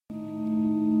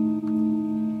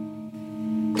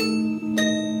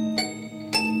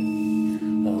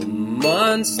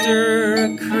monster,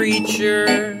 a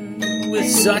creature with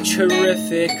such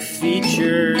horrific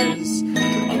features.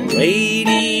 A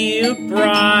lady, a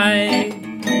bride,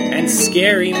 and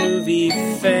scary movie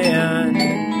fan.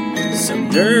 Some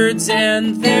nerds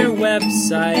and their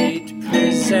website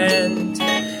present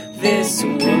This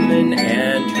Woman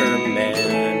and Her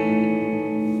Man.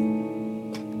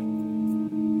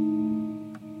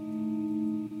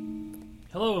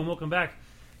 Hello and welcome back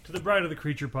to the Bride of the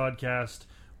Creature podcast.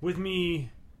 With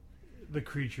me, the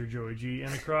creature, Joey G,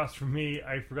 and across from me,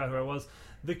 I forgot who I was,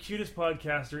 the cutest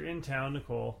podcaster in town,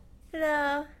 Nicole.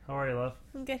 Hello. How are you, love?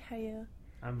 I'm good, how are you?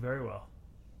 I'm very well.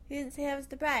 You didn't say I was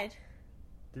the bride.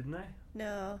 Didn't I?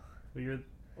 No. Well, you're...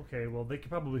 Okay, well, they could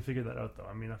probably figure that out, though.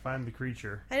 I mean, if I'm the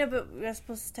creature... I know, but we're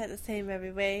supposed to start the same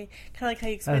every way. Kind of like how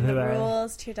you explain the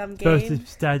rules to your dumb game. Supposed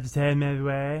to start the same every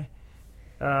way.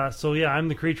 So, yeah, I'm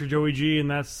the creature, Joey G,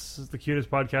 and that's the cutest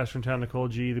podcaster in town, Nicole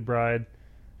G, the bride.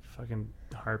 Fucking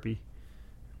harpy.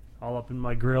 All up in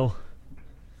my grill.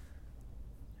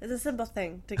 It's a simple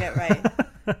thing to get right.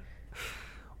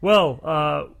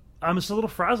 Well, I'm just a little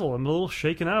frazzled. I'm a little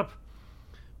shaken up.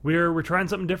 We're trying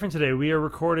something different today. We are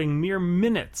recording mere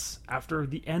minutes after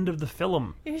the end of the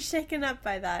film. You're shaken up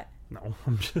by that. No,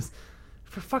 I'm just...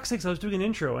 For fuck's sakes, I was doing an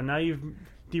intro, and now you've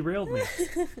derailed me.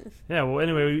 Yeah, well,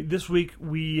 anyway, this week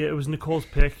it was Nicole's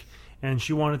pick, and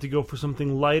she wanted to go for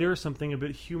something lighter, something a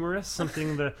bit humorous,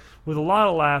 something that with a lot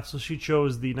of laughs, so she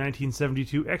chose the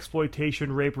 1972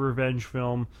 exploitation rape revenge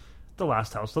film, The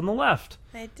Last House on the Left.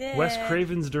 I did. Wes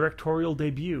Craven's directorial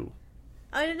debut.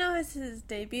 I didn't know it was his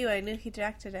debut. I knew he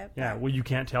directed it. Yeah, well, you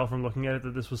can't tell from looking at it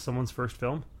that this was someone's first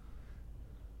film?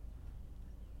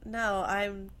 No,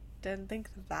 I didn't think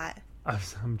of that.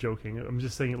 I'm joking. I'm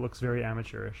just saying it looks very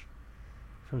amateurish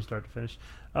from start to finish.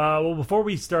 Well, before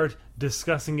we start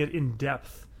discussing it in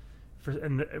depth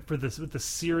with the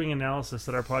searing analysis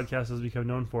that our podcast has become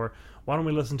known for, why don't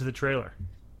we listen to the trailer?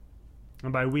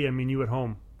 And by we, I mean you at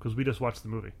home, because we just watched the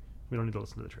movie. We don't need to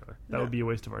listen to the trailer. That would be a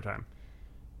waste of our time.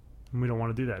 And we don't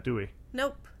want to do that, do we?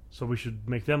 Nope. So we should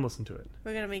make them listen to it.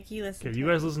 We're going to make you listen to it. Okay, you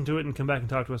guys listen to it and come back and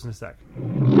talk to us in a sec.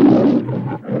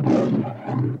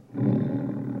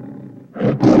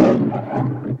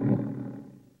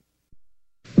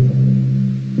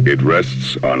 It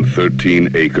rests on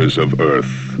 13 acres of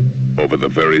earth over the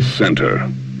very center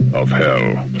of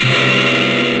hell.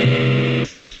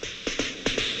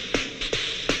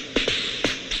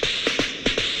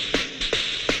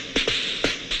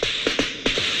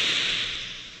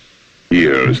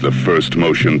 Here is the first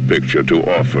motion picture to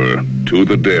offer to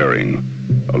the daring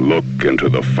a look into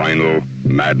the final,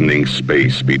 maddening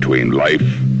space between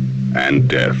life and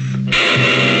death.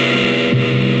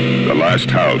 The Last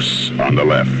House on the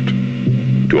Left.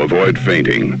 To avoid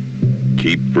fainting,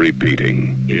 keep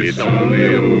repeating. It's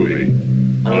only a movie.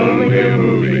 Only a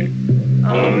movie.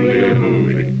 Only a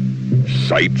movie.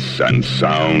 Sights and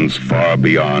sounds far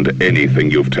beyond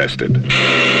anything you've tested.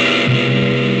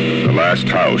 The Last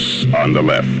House on the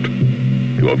Left.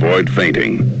 To avoid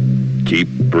fainting, keep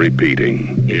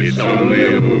repeating. It's only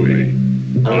a movie.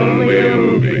 Only a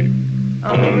movie.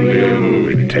 Only a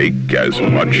movie. Take as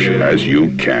much as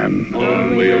you can.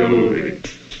 Only a movie.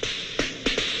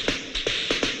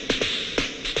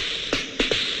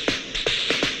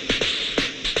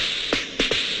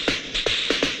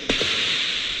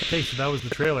 Okay, so that was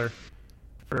the trailer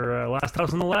for Last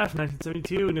House on the Left,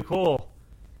 1972. Nicole,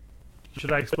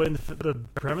 should I explain the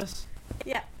premise?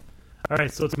 Yeah. All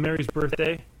right, so it's Mary's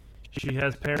birthday. She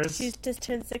has parents. She's just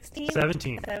turned 16?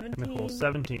 17. 17. Nicole,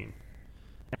 17.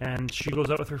 And she goes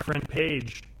out with her friend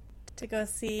Paige To go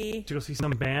see...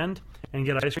 some band and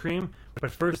get ice cream. But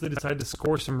first they decide to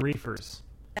score some reefers.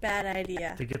 Bad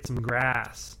idea. To get some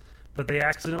grass. But they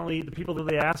accidentally... The people that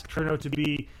they ask turn out to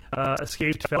be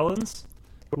escaped felons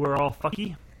who are all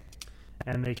fucky.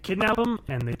 And they kidnap them,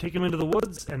 and they take them into the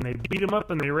woods, and they beat them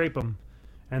up, and they rape them.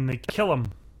 And they kill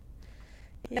them.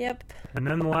 Yep. And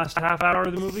then the last half hour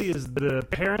of the movie is the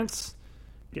parents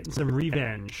getting some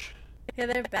revenge. Yeah,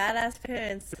 they're badass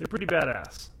parents. They're pretty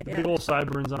badass. Yeah. Big old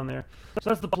sideburns on there.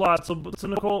 So that's the plot. So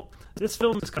Nicole, this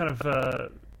film is kind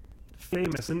of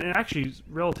famous and actually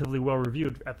relatively well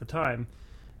reviewed at the time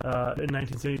in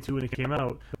 1972 when it came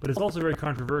out. But it's also very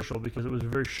controversial because it was a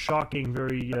very shocking,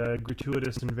 very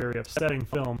gratuitous, and very upsetting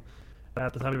film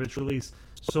at the time of its release.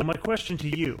 So my question to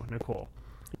you, Nicole,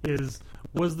 is...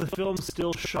 Was the film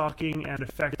still shocking and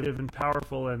effective and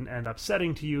powerful and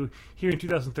upsetting to you here in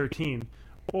 2013?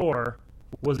 Or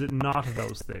was it not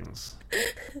those things?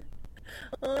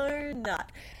 Or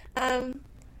not. I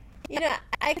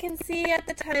can see at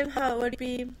the time how it would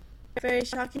be very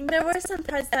shocking. There were some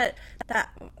parts that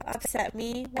upset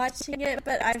me watching it,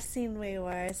 but I've seen way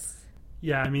worse.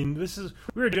 Yeah, I mean,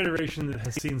 we're a generation that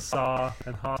has seen Saw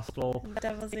and Hostel,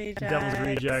 Devil's Rejects. Devil's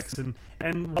Rejects,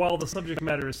 and while the subject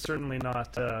matter is certainly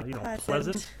not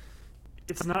pleasant,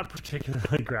 it's not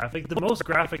particularly graphic. The most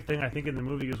graphic thing I think in the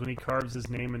movie is when he carves his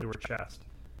name into her chest.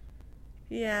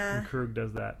 Yeah. And Krug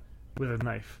does that with a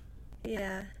knife.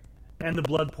 Yeah. And the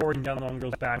blood pouring down the one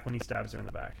girl's back when he stabs her in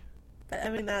the back. But, I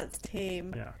mean, that's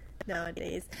tame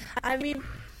nowadays. I mean,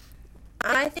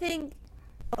 I think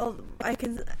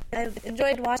I've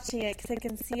enjoyed watching it because I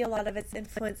can see a lot of its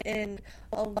influence in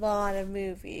a lot of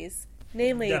movies.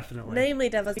 Namely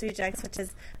Devil's Rejects, which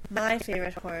is my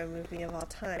favorite horror movie of all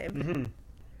time. Mm-hmm.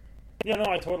 Yeah,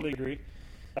 no, I totally agree.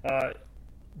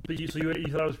 But you thought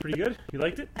it was pretty good? You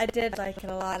liked it? I did like it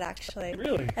a lot, actually.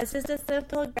 Really? It's just a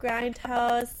simple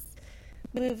grindhouse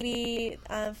movie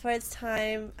for its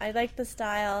time. I liked the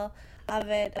style of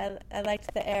it. I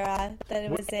liked the era that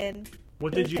it was in.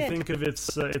 What did you think of its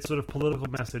sort of political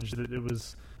message that it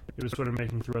was sort of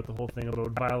making throughout the whole thing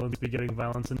about violence begetting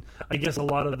violence? And I guess a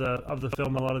lot of the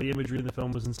film, a lot of the imagery in the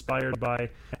film was inspired by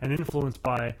and influenced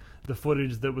by the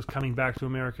footage that was coming back to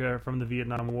America from the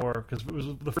Vietnam War, because it was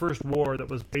the first war that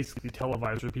was basically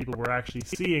televised, where people were actually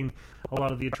seeing a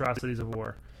lot of the atrocities of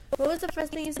war. What was the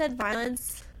first thing you said?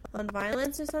 Violence on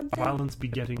violence or something? Violence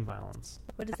begetting violence.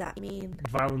 What does that mean?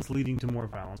 Violence leading to more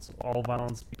violence. All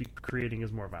violence creating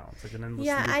is more violence. Like an endless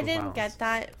loop I of didn't violence. get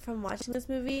that from watching this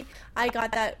movie. I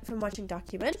got that from watching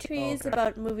documentaries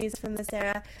about movies from this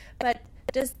era. But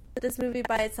just this movie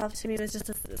by itself to me was just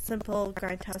a simple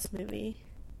grindhouse movie.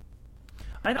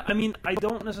 I mean, I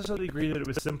don't necessarily agree that it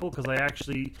was simple, because I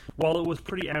actually, while it was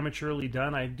pretty amateurly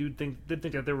done, I did think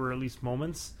that there were at least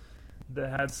moments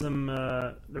that had some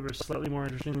that were slightly more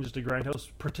interesting than just a grindhouse,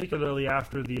 particularly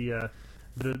after the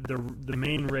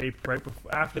main rape, right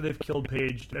before, after they've killed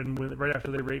Paige, and right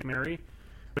after they rape Mary,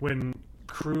 when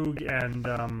Krug and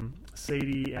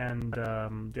Sadie and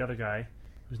the other guy,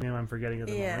 whose name I'm forgetting at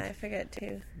the moment. Yeah, I forget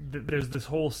too. There's this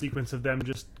whole sequence of them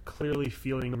just clearly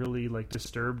feeling really like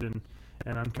disturbed and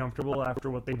uncomfortable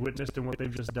after what they've witnessed and what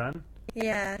they've just done.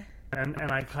 Yeah.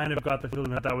 And I kind of got the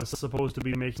feeling that was supposed to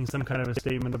be making some kind of a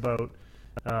statement about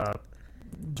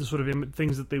the sort of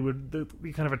things that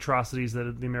the kind of atrocities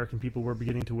that the American people were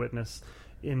beginning to witness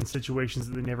in situations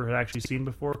that they never had actually seen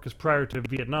before. Because prior to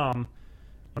Vietnam,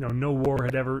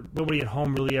 nobody at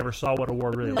home really ever saw what a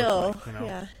war really looked like.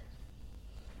 Yeah.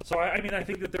 So I mean, I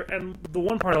think that and the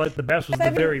one part I liked the best was the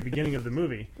very beginning of the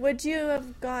movie. Would you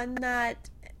have gotten that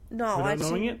not Without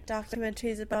knowing watching it?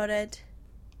 documentaries about it?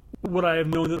 Would I have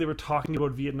known that they were talking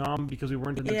about Vietnam because we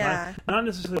weren't in the time? Not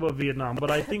necessarily about Vietnam, but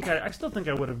I think I still think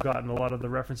I would have gotten a lot of the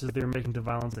references they were making to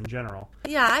violence in general.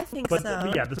 Yeah, I think But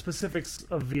so. yeah, the specifics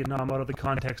of Vietnam out of the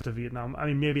context of Vietnam. I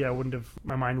mean, maybe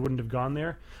my mind wouldn't have gone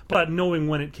there. But knowing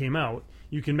when it came out,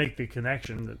 you can make the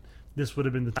connection that this would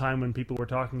have been the time when people were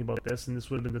talking about this, and this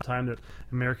would have been the time that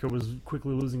America was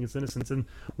quickly losing its innocence. And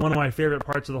one of my favorite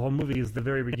parts of the whole movie is the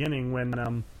very beginning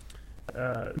when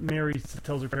Mary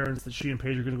tells her parents that she and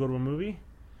Paige are going to go to a movie,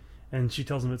 and she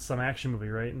tells them it's some action movie,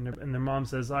 right? And their mom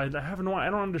says, I don't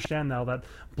understand now that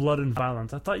blood and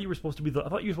violence. I thought you were supposed to be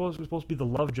the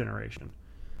love generation.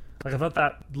 Like, I thought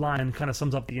that line kind of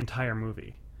sums up the entire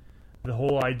movie. The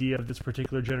whole idea of this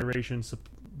particular generation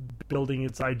building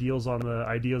its ideals on the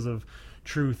ideas of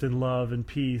truth and love and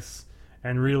peace,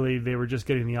 and really they were just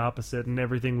getting the opposite, and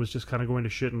everything was just kind of going to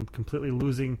shit and completely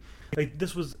losing. Like,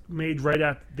 this was made right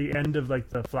at the end of like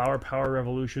the flower power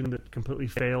revolution that completely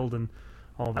failed and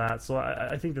all that. So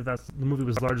I think the movie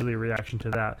was largely a reaction to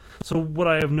that. So would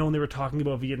I have known they were talking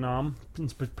about Vietnam in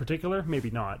particular?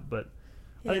 Maybe not, but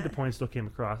I think the point still came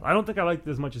across. I don't think I liked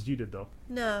it as much as you did, though.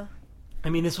 No. I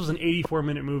mean, this was an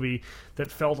 84-minute movie that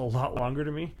felt a lot longer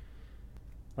to me.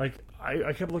 Like,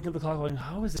 I kept looking at the clock going,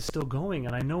 how is this still going?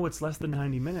 And I know it's less than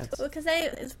 90 minutes. Well, because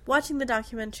I was watching the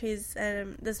documentaries,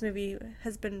 and this movie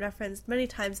has been referenced many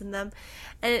times in them,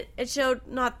 and it showed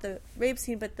not the rape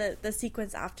scene, but the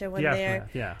sequence after when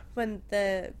when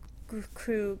the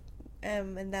crew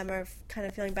and them are kind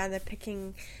of feeling bad, they're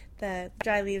picking the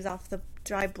dry leaves off the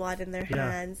dry blood in their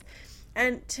hands.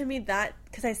 And to me,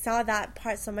 because I saw that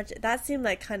part so much, that seemed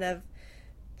like kind of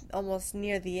almost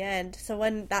near the end. So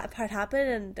when that part happened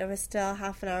and there was still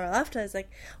half an hour left, I was like,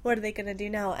 what are they going to do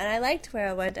now? And I liked where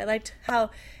it went. I liked how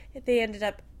they ended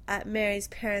up at Mary's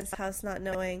parents' house not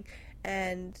knowing,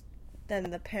 and then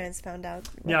the parents found out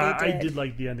what yeah, they did. I did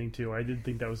like the ending too. I did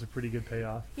think that was a pretty good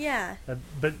payoff. Yeah.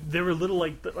 But there were little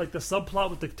like the subplot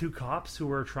with the two cops who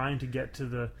were trying to get to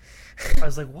the. I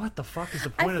was like, what the fuck is the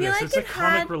point of this? Like it's like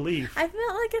comic relief. I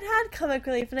felt like it had comic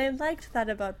relief, and I liked that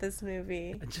about this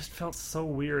movie. It just felt so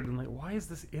weird, and like, why is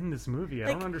this in this movie? I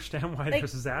don't understand why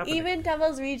this is happening. Even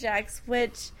Devil's Rejects,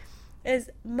 which is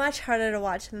much harder to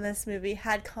watch than this movie,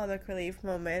 had comic relief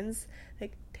moments.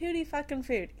 Like, tutti fucking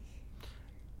fruity.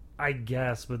 I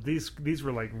guess, but these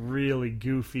were like really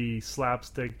goofy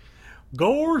slapstick.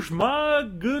 Gosh, my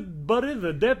good buddy,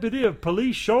 the deputy of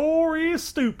police sure is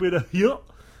stupid. Yup.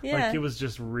 Yeah. Like, it was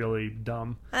just really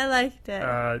dumb. I liked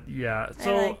it. Yeah.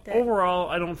 So, overall,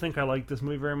 I don't think I like this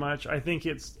movie very much. I think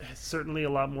it's certainly a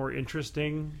lot more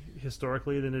interesting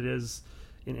historically than it is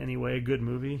in any way a good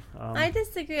movie. I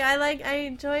disagree. I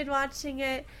enjoyed watching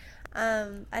it.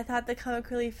 I thought the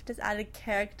comic relief just added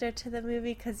character to the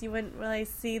movie because you wouldn't really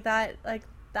see that like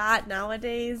that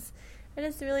nowadays. I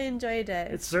just really enjoyed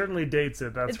it. It certainly dates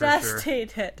it, that's for sure. It does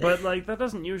date it. But, like, that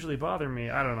doesn't usually bother me.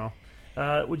 I don't know.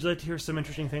 Would you like to hear some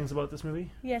interesting things about this movie?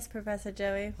 Yes, Professor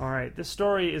Joey. All right. This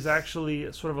story is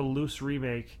actually sort of a loose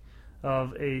remake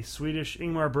of a Swedish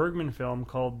Ingmar Bergman film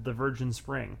called The Virgin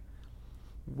Spring,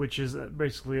 which is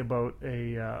basically about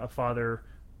a father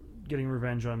getting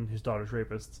revenge on his daughter's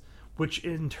rapists, which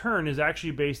in turn is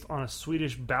actually based on a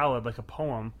Swedish ballad, like a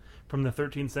poem, from the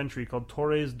 13th century called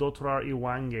Torres Dotrar i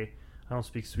Wange. I don't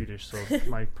speak Swedish, so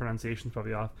my pronunciation's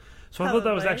probably off. So I thought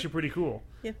that was actually pretty cool.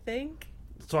 You think?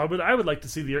 So I would like to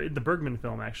see the Bergman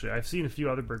film, actually. I've seen a few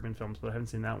other Bergman films, but I haven't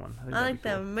seen that one. I like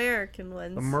the American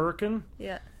ones. American?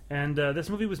 Yeah. And this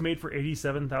movie was made for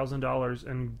 $87,000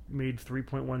 and made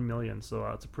 $3.1 million, so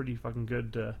it's a pretty fucking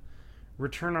good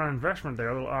return on investment there,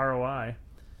 a little ROI.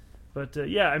 But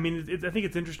yeah, I mean, I think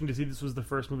it's interesting to see this was the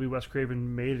first movie Wes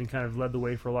Craven made and kind of led the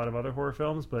way for a lot of other horror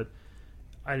films, but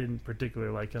I didn't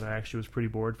particularly like it. I actually was pretty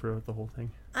bored for the whole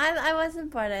thing. I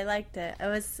wasn't bored. I liked it. I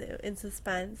was in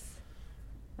suspense.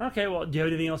 Okay, well, do you have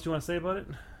anything else you want to say about it?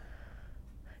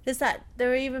 Just that there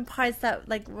were even parts that,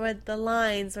 like, where the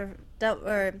lines or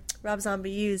Rob Zombie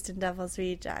used in Devil's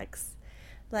Rejects.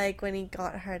 Like, when he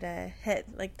got her to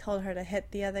told her to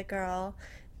hit the other girl.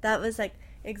 That was, like,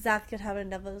 exactly what happened in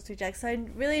Devil's Rejects. So I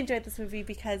really enjoyed this movie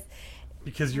because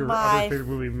your other favorite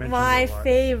movie mentioned my it a lot.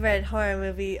 favorite horror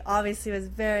movie obviously was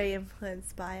very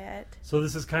influenced by it. So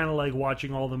this is kind of like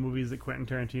watching all the movies that Quentin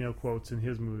Tarantino quotes in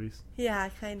his movies. Yeah,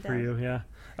 kind of. For you, yeah.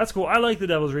 That's cool. I like The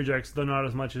Devil's Rejects, though not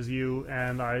as much as you,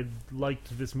 and I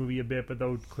liked this movie a bit, but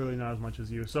though clearly not as much as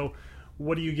you. So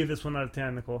what do you give this one out of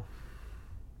 10, Nicole?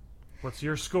 What's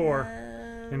your score?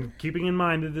 And keeping in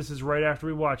mind that this is right after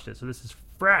we watched it, so this is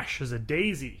fresh as a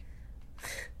daisy.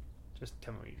 Just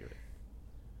tell me what you give it.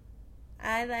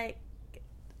 I like...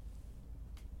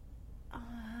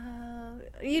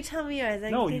 you tell me yours.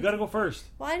 No, you gotta go first.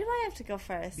 Why do I have to go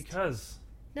first? Because.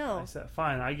 No. I said,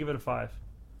 fine, I give it a 5.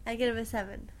 I give it a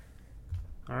 7.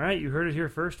 Alright, you heard it here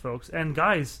first, folks. And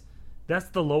guys, that's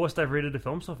the lowest I've rated a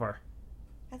film so far.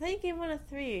 I thought you gave one a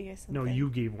 3 or something. No,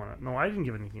 you gave one. No, I didn't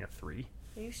give anything a 3.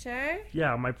 Are you sure?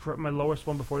 Yeah, my lowest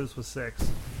one before this was 6.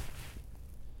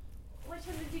 Which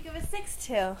one did you give a 6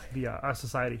 to? The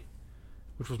Society,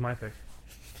 which was my pick.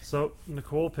 So,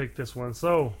 Nicole picked this one.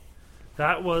 So,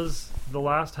 that was The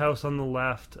Last House on the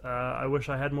Left. I wish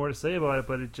I had more to say about it,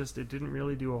 but it didn't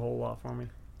really do a whole lot for me.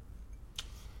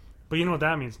 But you know what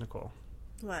that means, Nicole?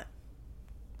 What?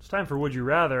 It's time for Would You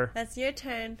Rather. That's your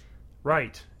turn.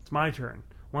 Right. It's my turn.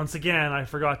 Once again, I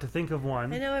forgot to think of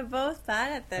one. I know we're both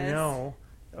bad at this. I know.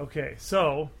 Okay,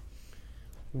 so,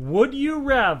 would you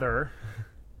rather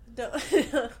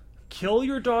kill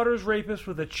your daughter's rapist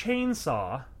with a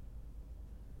chainsaw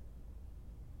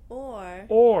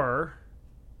or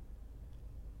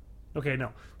okay,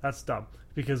 no, that's dumb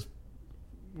because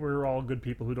we're all good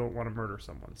people who don't want to murder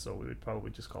someone, so we would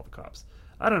probably just call the cops.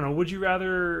 I don't know. Would you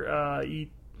rather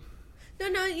eat?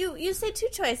 No. You say 2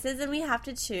 choices, and we have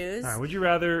to choose. All right, would you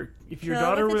rather if your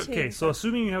daughter was okay? So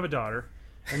assuming you have a daughter,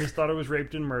 and this daughter was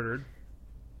raped and murdered,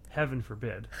 heaven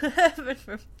forbid. Heaven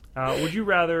forbid. Would you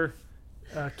rather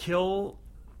kill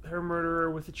her murderer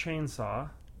with a chainsaw,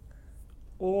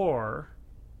 or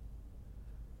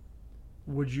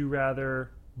would you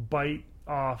rather bite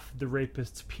off the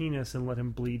rapist's penis and let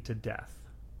him bleed to death?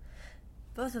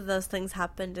 Both of those things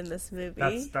happened in this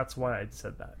movie. That's why I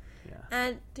said that. Yeah.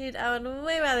 And dude, I would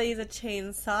way rather use a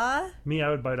chainsaw. Me, I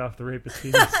would bite off the rapist's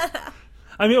penis.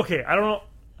 I mean, okay, I don't know.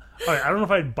 All right, I don't know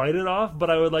if I'd bite it off,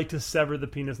 but I would like to sever the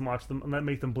penis and watch them and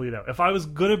make them bleed out. If I was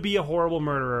gonna be a horrible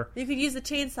murderer, you could use a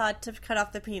chainsaw to cut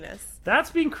off the penis. That's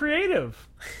being creative.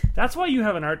 That's why you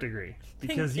have an art degree,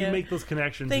 because you make those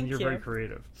connections and you're very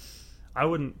creative. I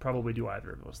wouldn't probably do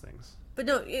either of those things. But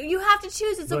no, you have to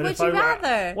choose. It's a would you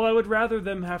rather. Well, I would rather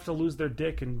them have to lose their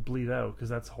dick and bleed out, because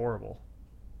that's horrible.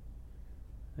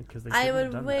 I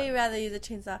would way rather use a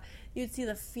chainsaw. You'd see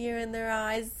the fear in their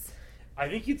eyes. I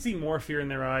think you'd see more fear in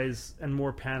their eyes and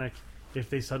more panic if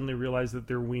they suddenly realized that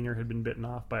their wiener had been bitten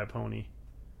off by a pony.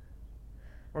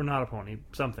 Or not a pony,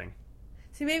 something.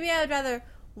 See, maybe I would rather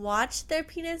watch their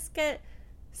penis get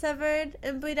severed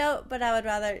and bleed out, but I would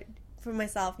rather, for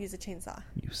myself, use a chainsaw.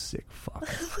 You sick fuck.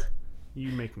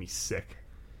 You make me sick.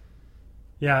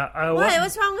 Yeah. Why?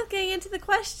 What's wrong with getting into the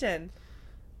question?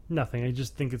 Nothing. I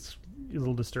just think it's a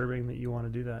little disturbing that you want to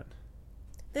do that.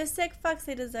 They're sick fucks.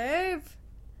 They deserve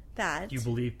that. Do you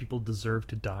believe people deserve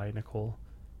to die, Nicole?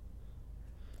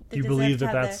 Do you believe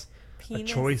that that's a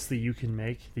choice that you can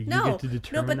make? That you get to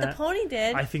determine that? No, but the pony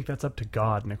did. I think that's up to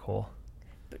God, Nicole.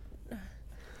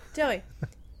 Joey,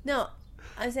 no.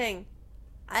 I'm saying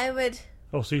I would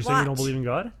Oh, so you're saying you don't believe in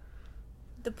God?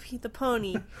 The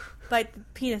pony bite the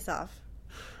penis off.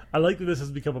 I like that this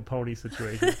has become a pony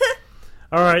situation.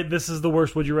 All right, this is the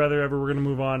worst Would You Rather ever. We're going to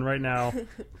move on right now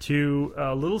to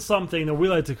a little something that we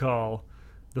like to call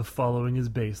The Following is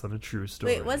Based on a True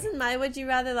Story. Wait, wasn't my Would You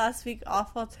Rather last week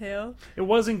awful too? It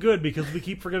wasn't good because we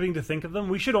keep forgetting to think of them.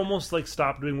 We should almost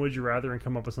stop doing Would You Rather and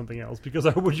come up with something else because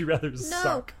our Would You Rathers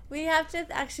suck. No, we have to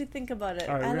actually think about it.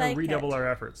 All right, we're going to redouble our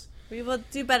efforts. We will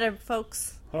do better,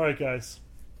 folks. All right, guys.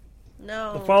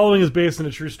 No. The following is based on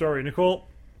a true story. Nicole,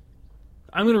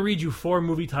 I'm going to read you 4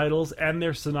 movie titles and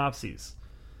their synopses.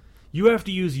 You have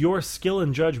to use your skill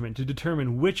and judgment to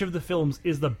determine which of the films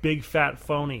is the big fat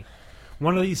phony.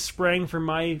 One of these sprang from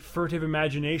my furtive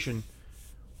imagination.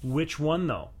 Which one,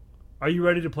 though? Are you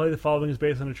ready to play The Following is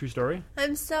Based on a True Story?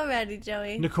 I'm so ready,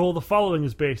 Joey. Nicole, The Following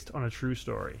is based on a true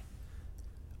story.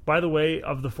 By the way,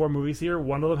 of the 4 movies here,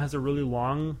 one of them has a really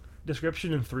long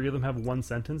description and 3 of them have 1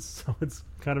 sentence, so it's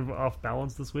kind of off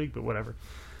balance this week, but whatever.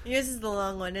 Yours is the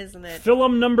long one, isn't it?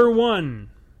 Film number 1.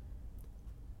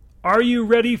 Are you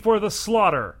ready for the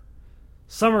slaughter?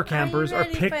 Summer campers are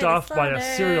picked off by a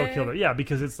serial killer. Yeah,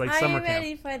 because it's like summer camp. Are you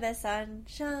ready for the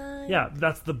sunshine? Yeah,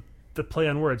 that's the play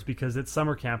on words, because it's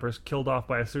summer campers killed off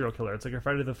by a serial killer. It's like a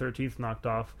Friday the 13th knocked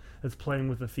off that's playing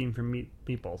with the theme from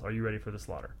Meatballs. Are you ready for the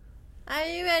slaughter? Are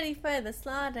you ready for the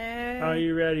slaughter? Are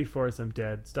you ready for some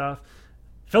dead stuff?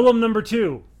 Film number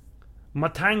 2.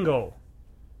 Matango.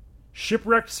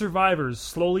 Shipwrecked survivors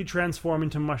slowly transform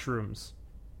into mushrooms.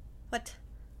 What?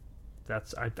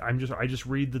 I just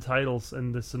read the titles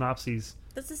and the synopses.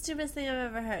 That's the stupidest thing I've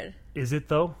ever heard. Is it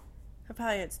though? I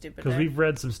probably get stupid. Because we've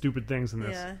read some stupid things in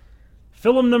this. Yeah.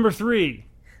 Film number 3.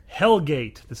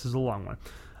 Hellgate. This is a long one.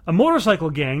 A motorcycle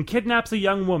gang kidnaps a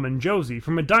young woman, Josie,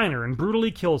 from a diner and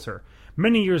brutally kills her.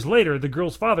 Many years later, the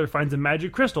girl's father finds a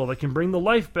magic crystal that can bring the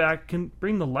life back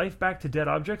to dead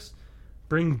objects.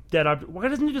 Why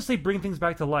doesn't he just say bring things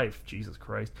back to life? Jesus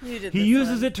Christ. He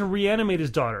uses it to reanimate his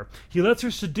daughter. He lets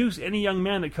her seduce any young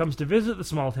man that comes to visit the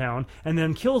small town and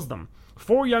then kills them.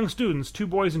 4 young students, 2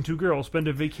 boys and 2 girls, spend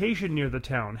a vacation near the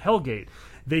town, Hellgate.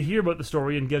 They hear about the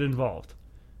story and get involved.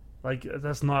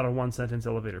 That's not a 1-sentence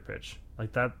elevator pitch.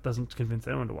 That doesn't convince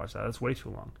anyone to watch that. That's way too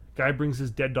long. Guy brings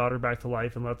his dead daughter back to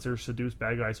life and lets her seduce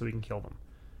bad guys so he can kill them.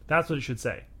 That's what it should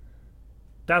say.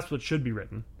 That's what should be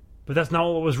written. But that's not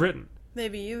what was written.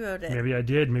 Maybe you wrote it. Maybe I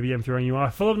did. Maybe I'm throwing you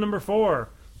off. Film number 4.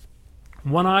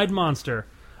 One-eyed monster.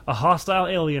 A hostile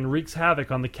alien wreaks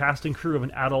havoc on the cast and crew of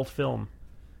an adult film.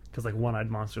 Because, one-eyed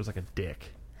monster is like a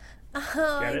dick.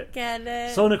 Oh, get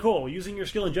it. So, Nicole, using your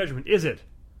skill and judgment, is it?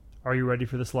 Are you ready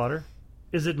for the slaughter?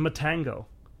 Is it Matango?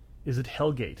 Is it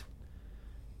Hellgate?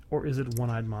 Or is it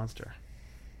One-Eyed Monster?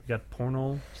 We got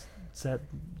porno set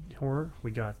horror.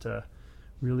 We got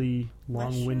really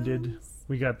long-winded... Mushrooms?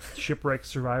 We got shipwrecked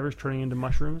survivors turning into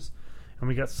mushrooms. And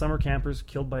we got summer campers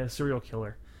killed by a serial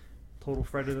killer. Total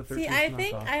Friday the 13th. See,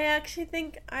 I actually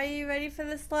think Are You Ready for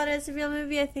the Slaughter is a real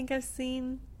movie. I think I've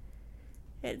seen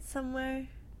it somewhere.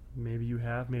 Maybe you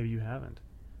have, maybe you haven't.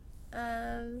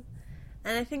 And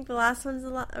I think the last one's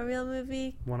a real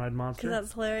movie. One-Eyed Monster? Because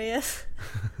that's hilarious.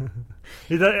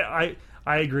 I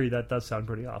agree. That does sound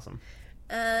pretty awesome.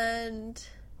 And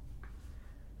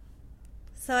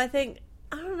so I think...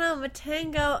 I don't know,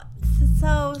 Matango, this is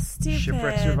so stupid.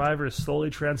 Shipwrecked survivors slowly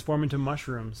transform into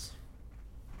mushrooms.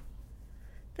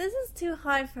 This is too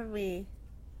hard for me.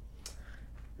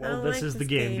 Well, this is the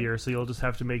game, dear, so you'll just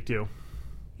have to make do.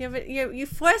 Yeah, but you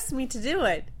forced me to do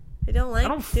it. I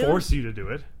don't force you to do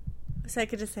it. So I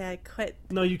could just say I quit.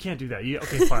 No, you can't do that.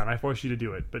 Okay, fine, I force you to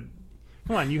do it. But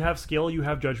come on, you have skill, you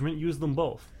have judgment, use them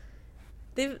both.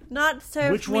 They've not served me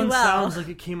well. Which one sounds like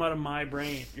it came out of my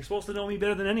brain? You're supposed to know me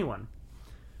better than anyone.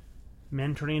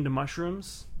 Men turning into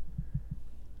mushrooms?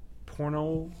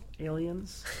 porno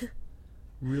aliens,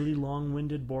 really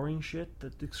long-winded, boring shit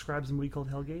that describes a movie called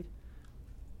Hellgate.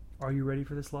 Are you ready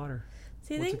for the slaughter?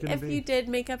 Do you think if you did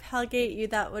make up Hellgate,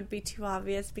 that would be too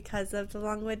obvious because of the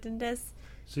long-windedness?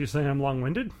 So you're saying I'm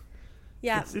long-winded?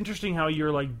 Yeah. It's interesting how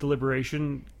your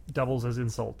deliberation doubles as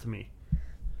insult to me.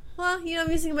 Well, I'm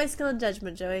using my skill and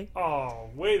judgment, Joey. Oh,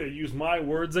 way to use my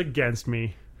words against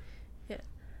me. Yeah.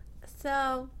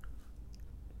 So...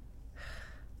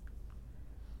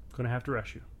 Gonna have to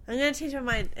rush you. I'm gonna change my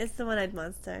mind. It's the One-Eyed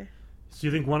Monster. So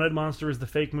you think One-Eyed Monster is the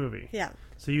fake movie? Yeah.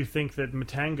 So you think that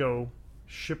Matango,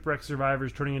 shipwreck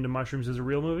survivors turning into mushrooms, is a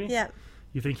real movie? Yeah.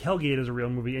 You think Hellgate is a real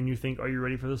movie, and you think Are You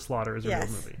Ready for the Slaughter is a real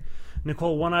movie.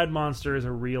 Nicole, One-Eyed Monster is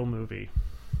a real movie.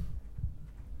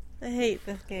 I hate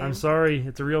this game. I'm sorry,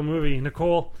 it's a real movie.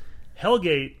 Nicole,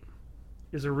 Hellgate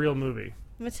is a real movie.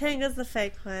 Matango's the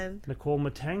fake one. Nicole,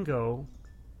 Matango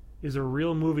is a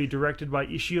real movie directed by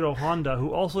Ishiro Honda,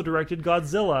 who also directed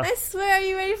Godzilla. I swear, Are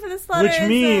You Ready for the Slaughter? Which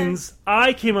means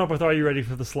I came up with Are You Ready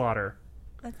for the Slaughter?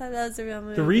 I thought that was a real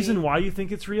movie. The reason why you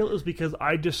think it's real is because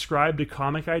I described a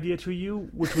comic idea to you,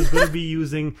 which was going to be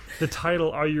using the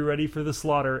title Are You Ready for the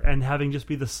Slaughter and having just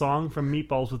be the song from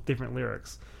Meatballs with different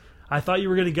lyrics. I thought you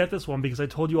were going to get this one because I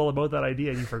told you all about that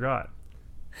idea and you forgot.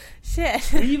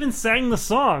 Shit. We even sang the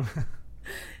song.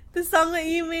 The song that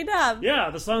you made up. Yeah,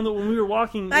 the song that when we were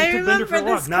walking, I took Bender for a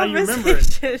walk. this Now you remember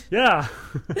it. Yeah.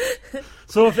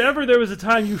 So if ever there was a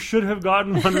time you should have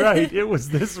gotten one right, it was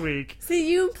this week. See,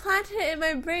 you implanted it in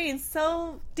my brain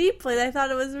so deeply that I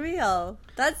thought it was real.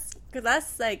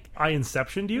 That's like... I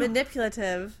inceptioned you?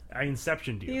 Manipulative. I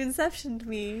inceptioned you. You inceptioned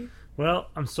me. Well,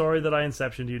 I'm sorry that I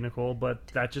inceptioned you, Nicole, but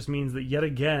that just means that yet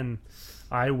again,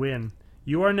 I win.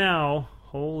 You are now...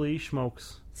 Holy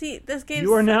smokes. See, this game.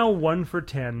 You are now 1 for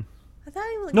 10. I thought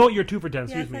you No, you're 2 for 10,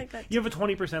 excuse me. You have a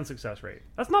 20% 20% success rate.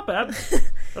 That's not bad.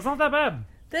 That's not that bad.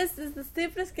 This is the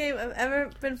stupidest game I've ever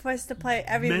been forced to play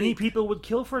every week. Many people would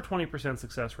kill for a 20%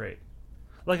 success rate.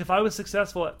 Like, if I was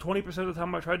successful at 20% of the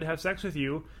time I tried to have sex with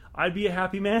you, I'd be a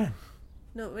happy man.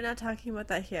 No, we're not talking about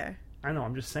that here. I know,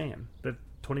 I'm just saying. But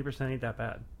 20% ain't that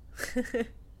bad.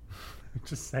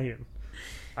 Just saying.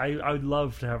 I would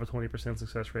love to have a 20%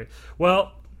 success rate.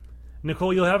 Well,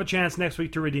 Nicole, you'll have a chance next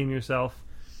week to redeem yourself.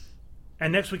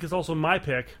 And next week is also my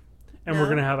pick. And we're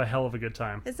going to have a hell of a good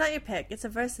time. It's not your pick. It's a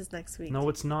versus next week. No,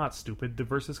 it's not, stupid. The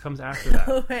versus comes after that.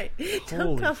 Oh, wait.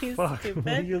 Don't call me fuck.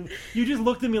 stupid. You just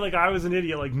looked at me like I was an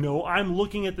idiot. Like, no, I'm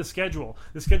looking at the schedule.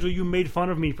 The schedule you made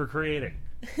fun of me for creating.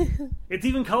 It's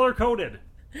even color-coded.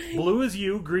 Blue is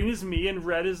you, green is me, and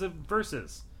red is a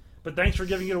versus. But thanks for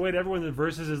giving it away to everyone. The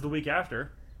versus is the week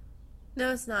after.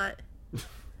 No, it's not.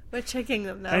 We're tricking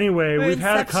them now. Anyway, we've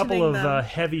had a couple of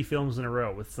heavy films in a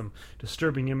row with some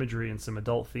disturbing imagery and some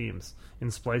adult themes in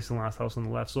Splice and Last House on the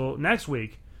Left. So next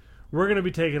week, we're going to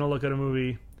be taking a look at a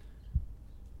movie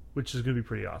which is going to be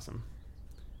pretty awesome.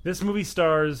 This movie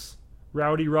stars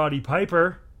Rowdy Roddy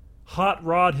Piper, Hot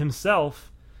Rod himself,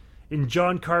 in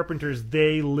John Carpenter's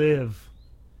They Live.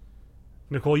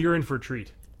 Nicole, you're in for a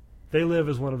treat. They Live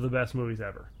is one of the best movies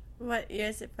ever. What year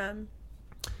is it from?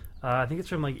 I think it's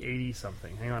from like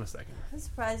 80-something. Hang on a second. I'm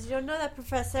surprised you don't know that,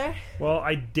 Professor. Well,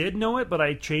 I did know it, but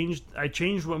I changed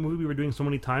what movie we were doing so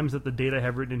many times that the date I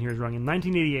have written in here is wrong. In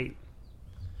 1988.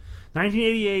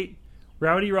 1988,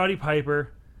 Rowdy Roddy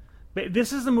Piper.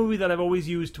 This is the movie that I've always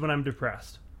used when I'm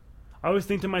depressed. I always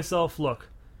think to myself, look,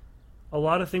 a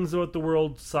lot of things about the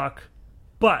world suck,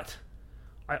 but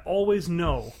I always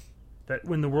know that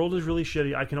when the world is really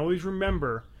shitty, I can always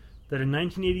remember that in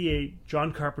 1988,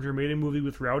 John Carpenter made a movie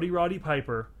with Rowdy Roddy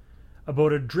Piper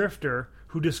about a drifter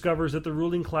who discovers that the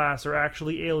ruling class are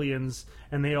actually aliens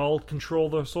and they all control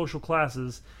their social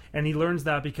classes, and he learns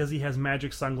that because he has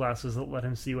magic sunglasses that let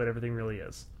him see what everything really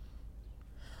is.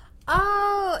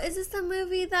 Oh, is this the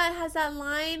movie that has that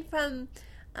line from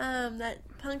that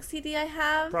punk CD I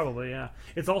have? Probably, yeah.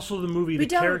 It's also the movie We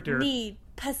don't need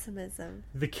pessimism.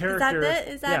 The character,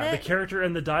 Is that it? The character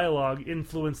and the dialogue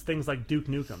influence things like Duke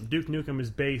Nukem. Duke Nukem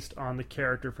is based on the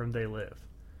character from They Live.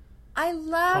 I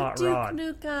love Hot Duke Rod.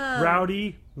 Nukem.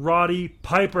 Rowdy Roddy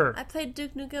Piper. I played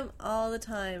Duke Nukem all the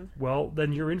time. Well,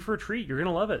 then you're in for a treat. You're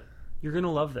gonna love it. You're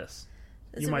gonna love this.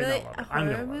 Is you it might really not love it. a I'm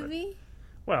horror gonna love movie? it.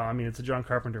 Well, I mean, it's a John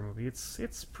Carpenter movie.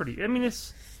 It's pretty. I mean,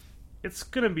 it's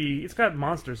gonna be. It's got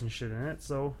monsters and shit in it,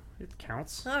 so it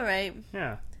counts. All right.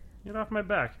 Yeah, get off my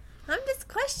back. I'm just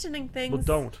questioning things. Well,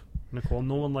 don't, Nicole.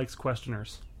 No one likes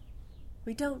questioners.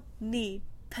 We don't need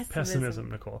pessimism,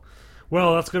 Nicole.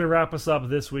 Well, that's going to wrap us up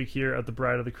this week here at the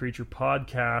Bride of the Creature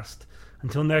podcast.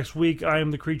 Until next week, I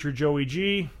am the Creature Joey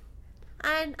G.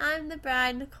 And I'm the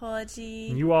Bride Nicole G.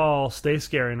 And you all stay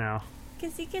scary now.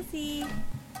 Kissy kissy.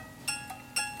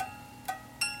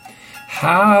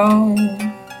 How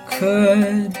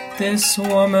could this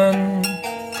woman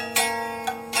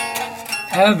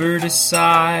ever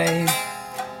decide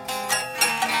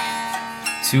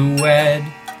to wed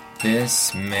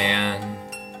this man?